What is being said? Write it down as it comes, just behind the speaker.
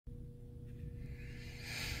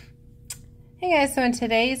Hey guys, so in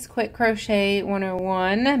today's Quick Crochet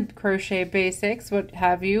 101, Crochet Basics, what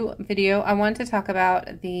have you, video, I want to talk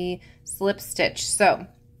about the slip stitch. So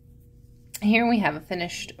here we have a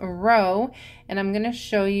finished row, and I'm going to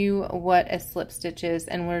show you what a slip stitch is,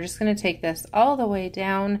 and we're just going to take this all the way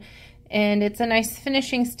down, and it's a nice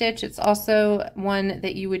finishing stitch. It's also one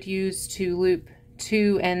that you would use to loop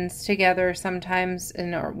two ends together sometimes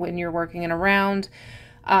when you're working in a round.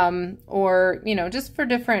 Or, you know, just for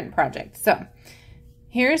different projects. So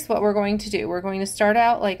here's what we're going to do. We're going to start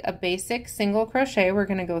out like a basic single crochet. We're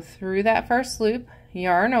going to go through that first loop,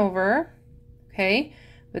 yarn over, okay?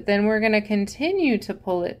 But then we're going to continue to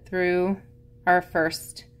pull it through our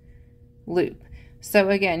first loop. So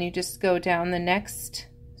again, you just go down the next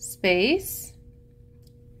space,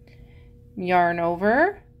 yarn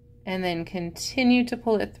over, and then continue to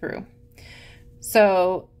pull it through.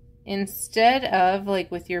 So instead of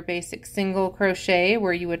like with your basic single crochet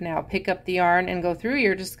where you would now pick up the yarn and go through,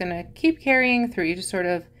 you're just going to keep carrying through. You just sort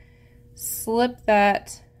of slip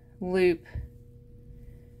that loop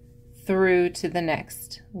through to the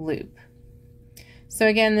next loop. So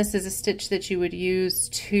again, this is a stitch that you would use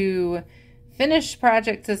to finish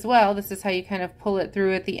projects as well. This is how you kind of pull it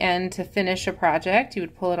through at the end to finish a project. You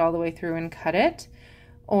would pull it all the way through and cut it,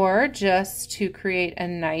 or just to create a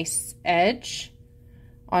nice edge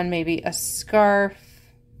on maybe a scarf,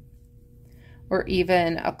 or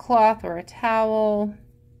even a cloth or a towel,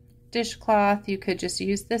 dishcloth. You could just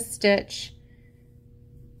use this stitch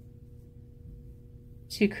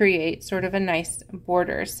to create sort of a nice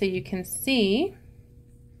border. So you can see,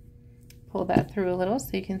 pull that through a little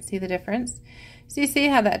so you can see the difference. So you see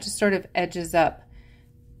how that just sort of edges up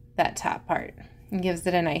that top part and gives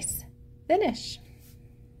it a nice finish.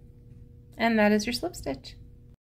 And that is your slip stitch.